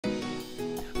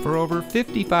For over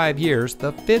 55 years,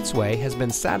 the Fitzway has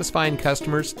been satisfying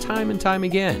customers time and time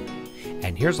again.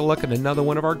 And here's a look at another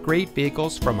one of our great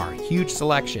vehicles from our huge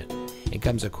selection. It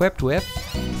comes equipped with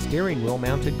steering wheel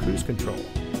mounted cruise control,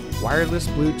 wireless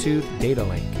Bluetooth data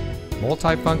link,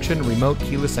 multifunction remote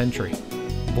keyless entry,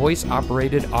 voice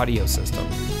operated audio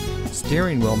system,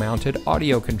 steering wheel mounted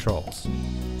audio controls,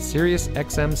 Sirius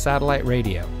XM satellite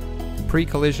radio,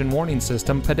 pre-collision warning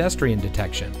system pedestrian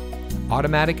detection,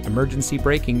 automatic emergency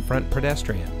braking front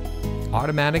pedestrian,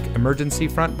 automatic emergency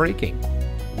front braking,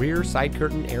 rear side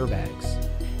curtain airbags,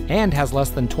 and has less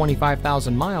than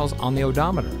 25,000 miles on the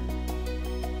odometer.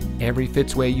 Every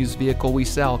Fitzway used vehicle we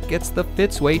sell gets the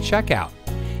Fitzway checkout.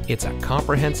 It's a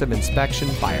comprehensive inspection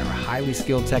by our highly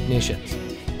skilled technicians,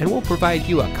 and we'll provide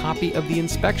you a copy of the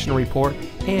inspection report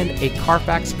and a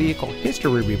Carfax vehicle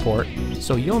history report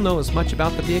so you'll know as much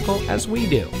about the vehicle as we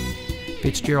do.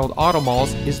 Fitzgerald Auto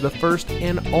Malls is the first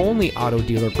and only auto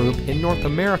dealer group in North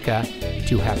America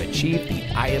to have achieved the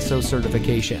ISO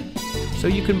certification, so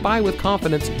you can buy with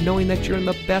confidence knowing that you're in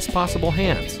the best possible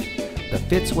hands. The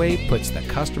Fitzway puts the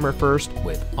customer first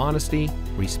with honesty,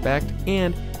 respect,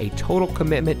 and a total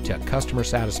commitment to customer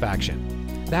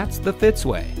satisfaction. That's the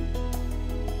Fitzway.